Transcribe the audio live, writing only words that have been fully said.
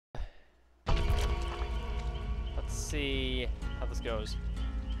see how this goes.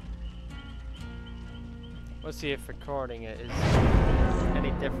 Let's see if recording it is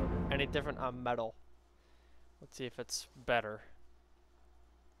any different on metal. Let's see if it's better.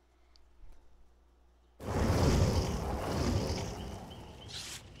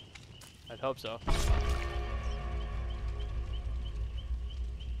 I'd hope so.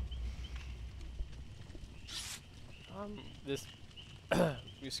 This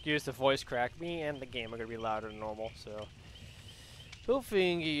excuse the voice crack. Me and the game are gonna be louder than normal, so hopefully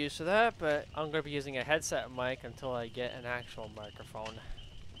you can get used to that. But I'm gonna be using a headset mic until I get an actual microphone.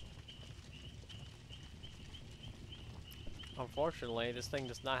 Unfortunately, this thing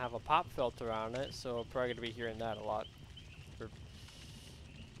does not have a pop filter on it, so I'm probably gonna be hearing that a lot.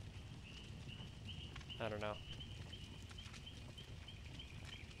 I don't know.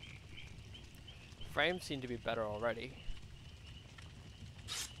 Frames seem to be better already.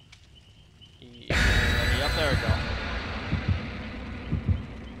 Yep, there we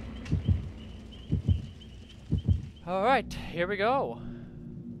go. Alright, here we go.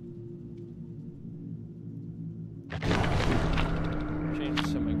 Change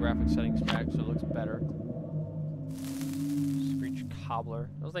some of my graphic settings back so it looks better. Screech Cobbler.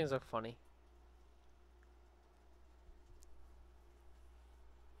 Those things look funny.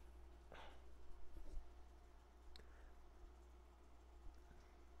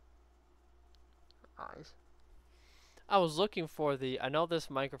 I was looking for I know this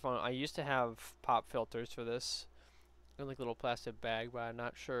microphone, I used to have pop filters for this in like a little plastic bag, but I'm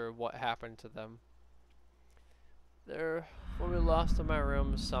not sure what happened to them. They're probably lost in my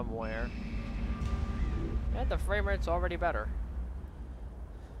room somewhere. And the frame rate's already better.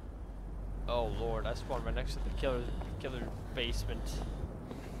 Oh lord, I spawned right next to the killer basement.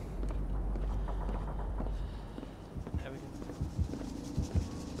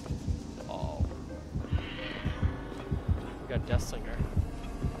 Oh. We got Deathslinger.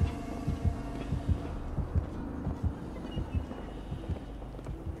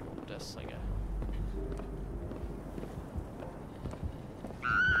 Deathslinger.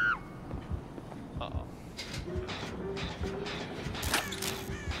 Uh-oh.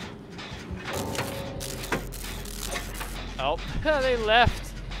 Oh, they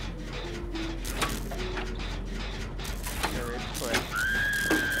left. Very quick.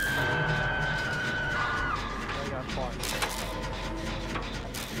 I got caught.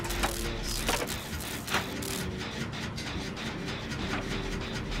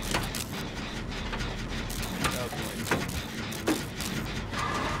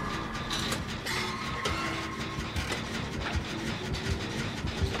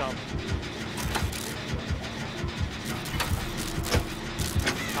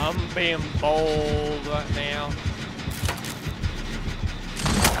 I'm being bold right now.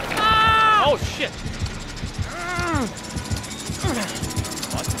 Ah! Oh shit!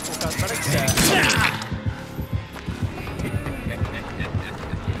 Lots of full cosmetics there.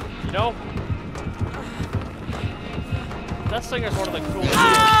 You know, Deathslinger is one of the coolest.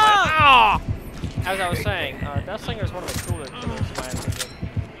 Ah! As I was saying, Deathslinger is one of the cooler killers in my opinion.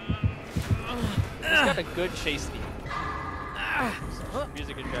 He's got a good chase theme.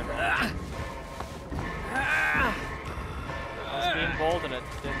 Music in general. I was being bold and it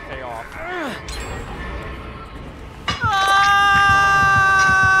didn't pay off.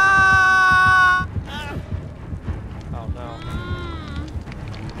 Oh no.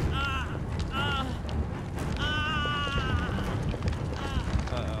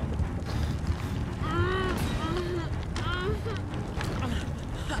 Uh-oh.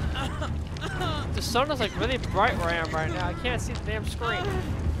 The sun is like really bright where I am right now. I can't see the damn screen.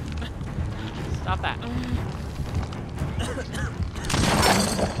 Stop that.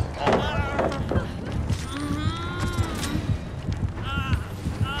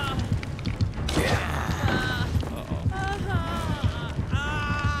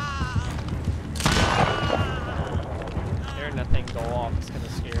 Hearing that thing go off is kind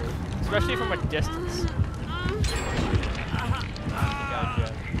of scary, especially from a distance.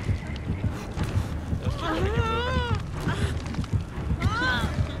 Gotcha. Those two gotta get moving.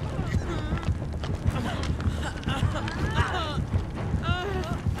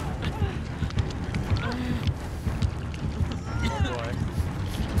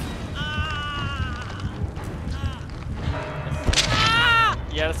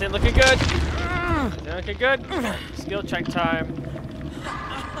 Yeah, this ain't looking good. Looking good. Skill check time.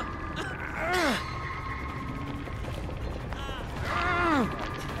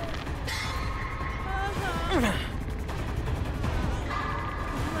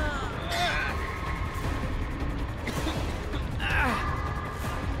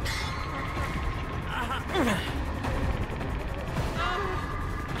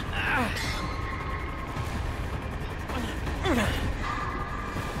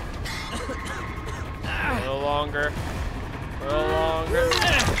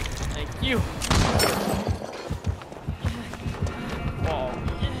 you. Whoa.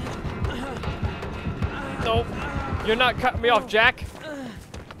 Nope. You're not cutting me off, Jack.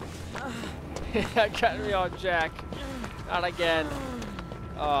 You're not cutting me off, Jack. Not again.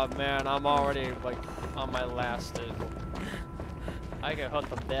 Oh man, I'm already like on my last. I can hunt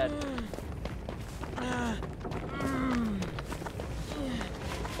them dead. I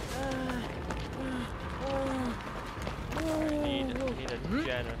need a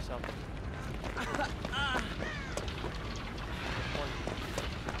gen or something.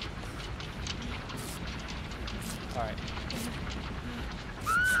 Alright.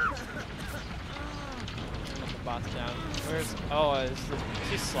 Put the bots down. Where's... Oh, is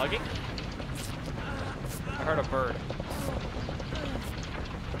he slugging? I heard a bird.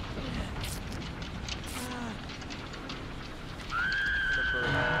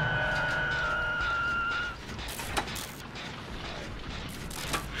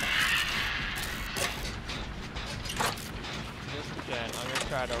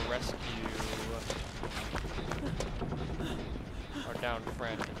 Try to rescue our downed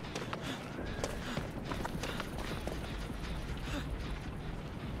friend.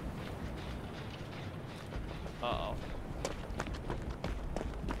 Uh-oh.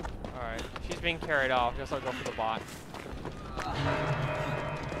 Alright, she's being carried off. Guess I'll go for the bot.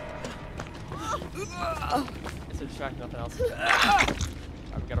 It's a distract, nothing else. Alright,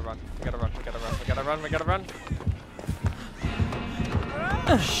 we gotta run. We gotta run. We gotta run. We gotta run. We gotta run.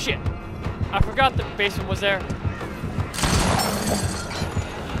 Shit! I forgot the basement was there. Come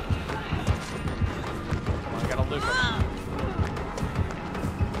on, I gotta loot him.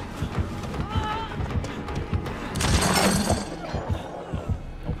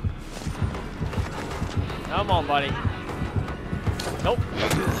 Nope. Come on, buddy. Nope.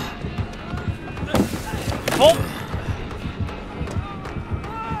 Oh!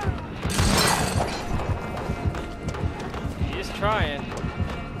 He's trying.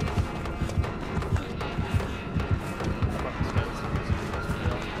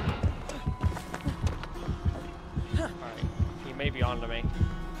 Maybe onto me.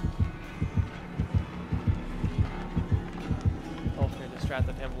 Hopefully I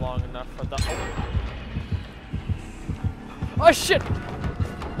distracted him long enough for the... Oh shit!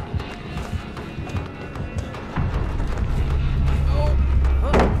 Oh.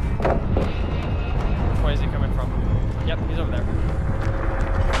 Where is he coming from? Yep, he's over there.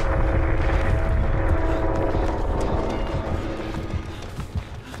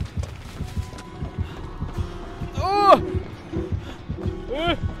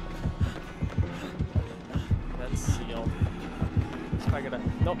 That's sealed. So I gotta...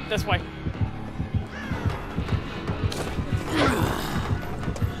 Nope, this way.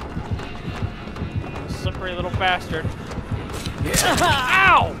 Slippery little bastard.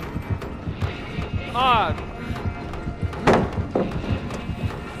 Ow! Ah!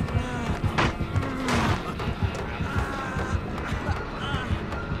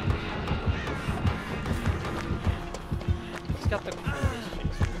 He's got the coolest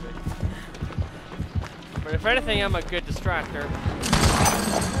chase music. But if anything, I'm a good distractor.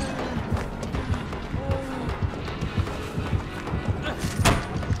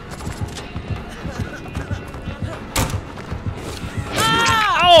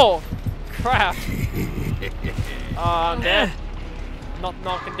 Oh! Crap! Oh, I'm dead. Nothing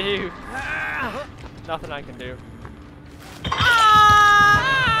I can do. Nothing I can do.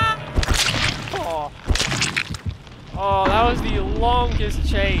 Oh. Oh, that was the longest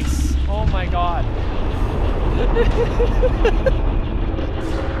chase. Oh my god.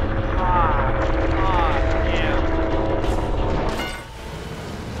 Damn.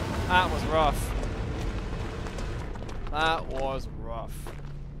 That was rough. That was rough.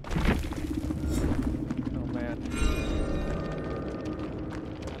 Oh man.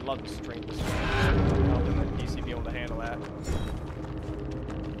 I'd love to stream this. I don't think my PC be able to handle that.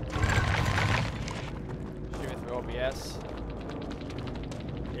 Streaming through OBS.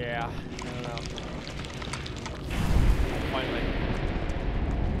 Yeah, I don't know. Finally.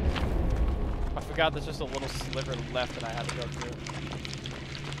 I forgot there's just a little sliver left that I had to go through.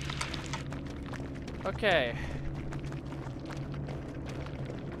 Okay.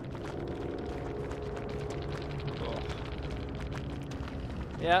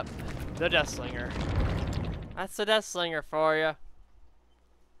 Yep, the Deathslinger. That's the Deathslinger for you.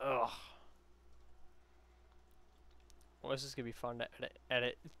 Ugh. Well, this is gonna be fun to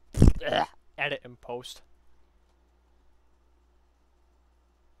edit and post.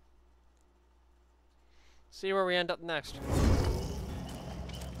 See where we end up next.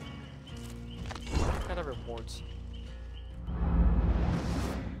 What kind of rewards?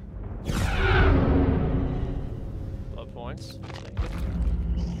 points.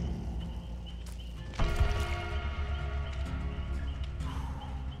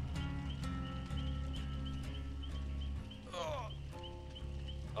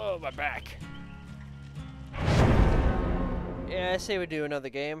 Oh, my back. Yeah, I say we do another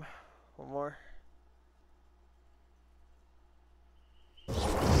game. One more.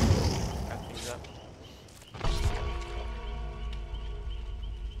 Wrap things up.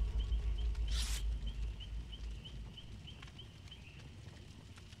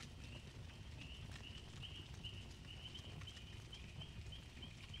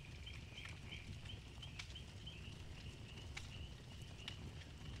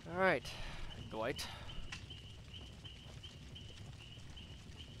 Alright, Dwight.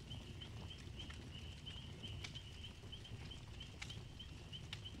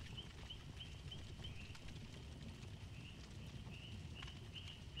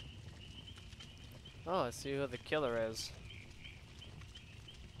 Oh, let's see who the killer is.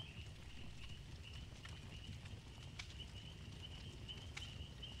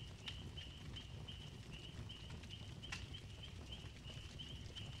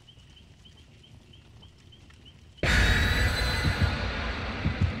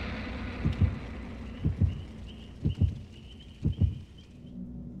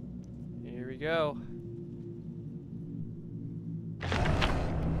 Here we go.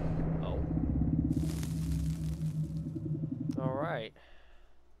 Oh. Alright.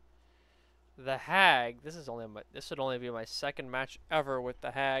 The Hag. This would only be my second match ever with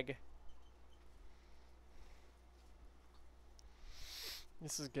the Hag.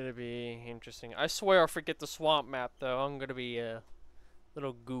 This is gonna be interesting. I swear I'll forget the swamp map though. I'm gonna be a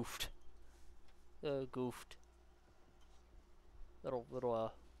little goofed.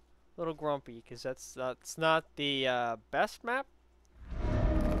 Little grumpy, because that's not the best map.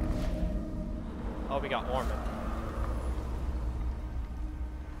 Oh, we got Ormond.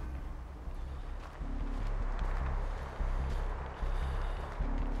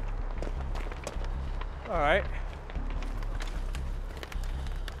 All right.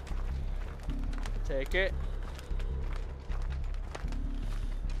 Take it.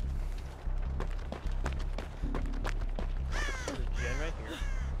 There's a gen right here.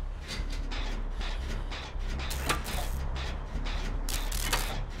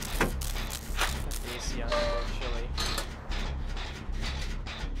 Put the AC on a little chilly.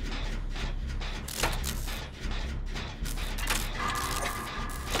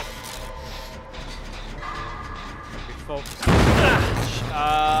 Be focused.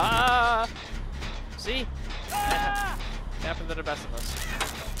 See? Happened to the best of us.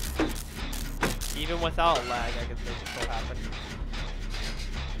 Even without lag, I could think it still happen.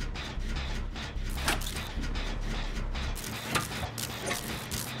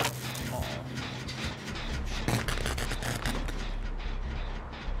 Oh.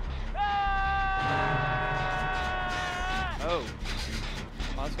 Oh,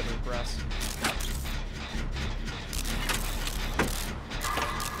 that's gonna regress.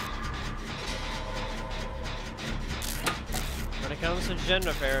 When it comes to gen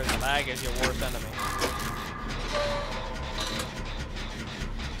affairs, lag is your worst enemy.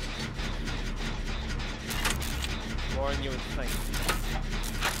 More than you would think.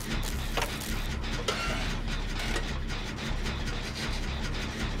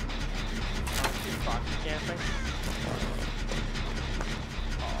 Foxy camping.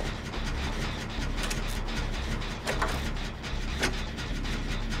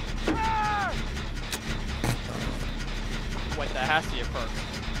 Wait, that has to be a perk.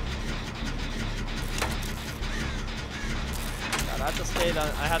 God, I have to stay down.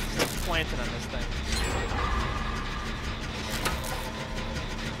 I have to stay planted on this thing.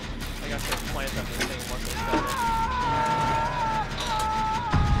 I gotta stay planted on this thing once I start it.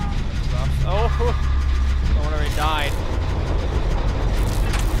 That's rough. Oh, someone already died.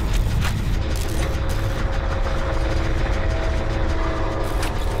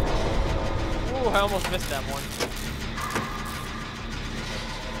 Ooh, I almost missed that one.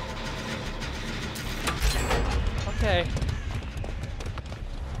 Okay.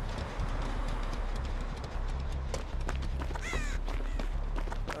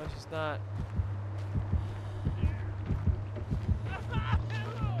 No, she's not.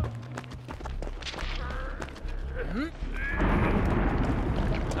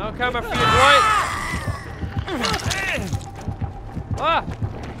 I'm coming for you, Dwight. Ah!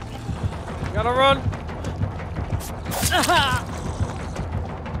 Gotta run.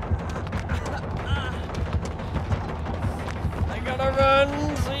 Gotta run.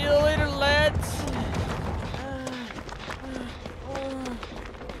 See you later, lads.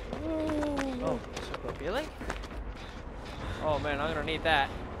 Oh, super feeling? Oh man, I'm gonna need that.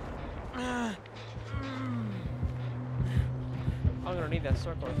 I'm gonna need that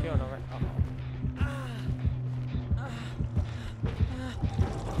circle of healing over.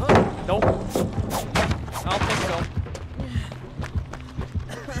 Nope. I don't think so.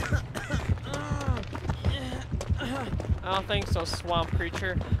 I don't think so, swamp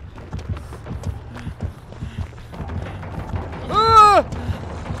creature. Ah!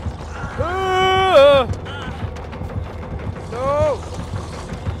 Ah! No!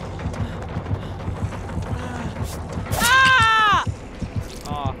 Ah!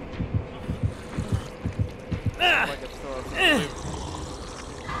 Oh. Like a throw.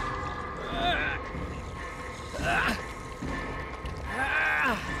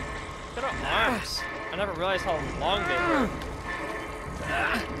 Look at her arms. I never realized how long they were.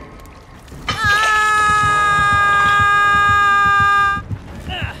 I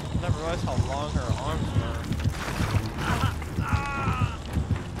never realized how long her arms were.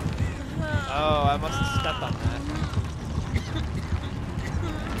 Oh, I must have stepped on that.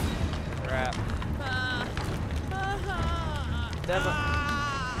 Crap.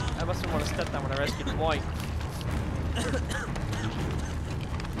 I must have want to step down when I rescued the boy.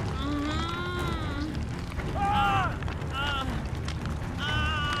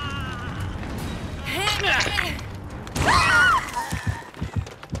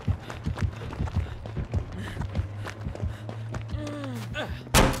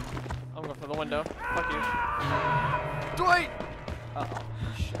 I'm going for the window. Fuck you. Dwight! Uh-oh.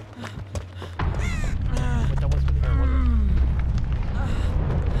 Shit. Wait, that was with her, wasn't it?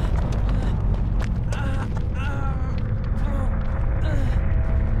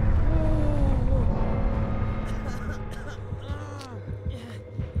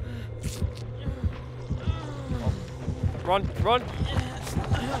 Run, run!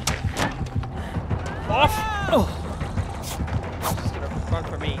 Off! Oh. She's gonna run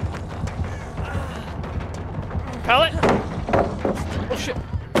for me. Pellet! Oh shit!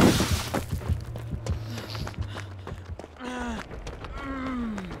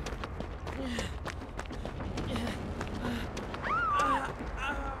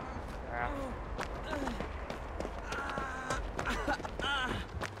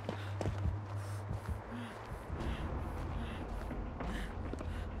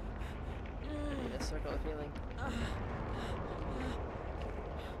 Circle of healing.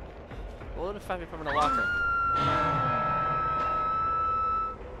 Will it find me from in a locker?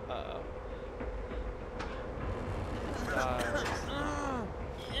 Uh-oh.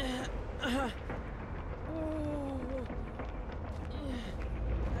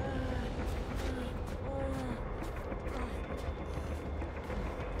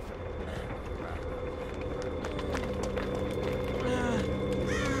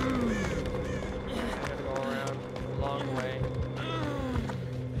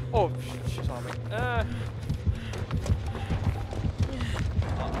 Oh, she's on me.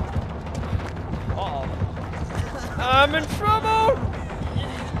 Uh-oh. I'm in trouble!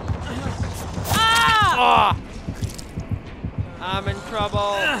 Ah! I'm in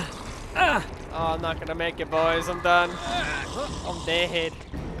trouble. Oh, I'm not gonna make it, boys. I'm done. I'm dead.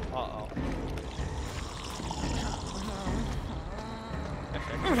 Uh-oh.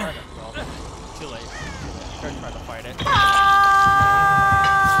 Actually, I can try to. Well, too late. I can try to fight it.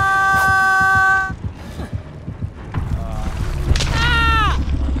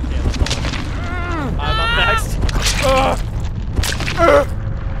 I'm up next.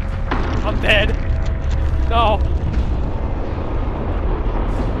 I'm dead. No.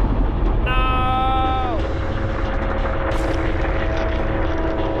 No.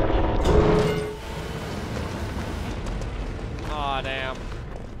 Aw, damn.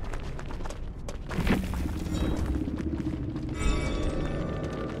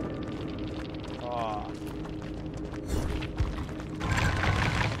 Aw.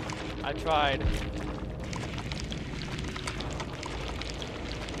 I tried.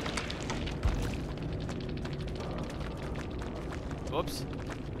 Whoops.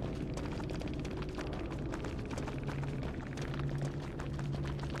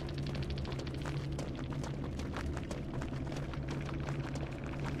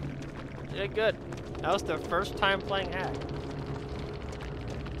 Yeah, good. That was the first time playing hack.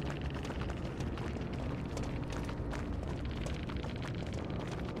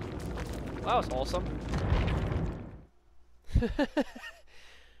 That was awesome.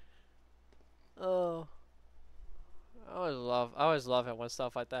 Oh. I always love it when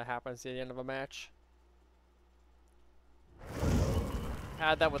stuff like that happens at the end of a match. I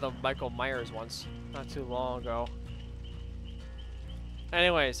had that with a Michael Myers once, not too long ago.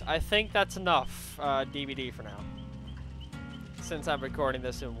 Anyways, I think that's enough DVD for now. since I'm recording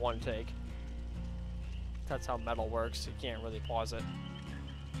this in one take. That's how metal works. You can't really pause it.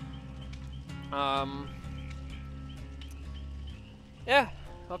 Yeah.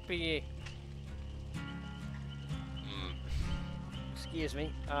 Hope you... Excuse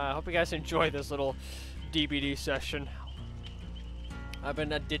me. Hope you guys enjoy this little DBD session. I've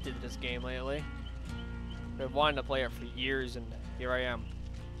been addicted to this game lately. Been wanting to play it for years, and here I am.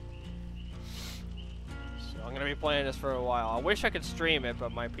 So I'm gonna be playing this for a while. I wish I could stream it,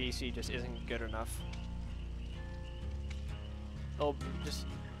 but my PC just isn't good enough. Oh, just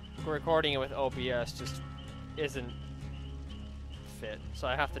recording it with OBS just isn't fit. So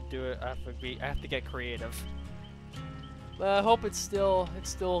I have to do it. I have to get creative. But I hope it's still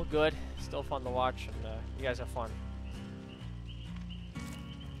good. Still fun to watch, and you guys have fun.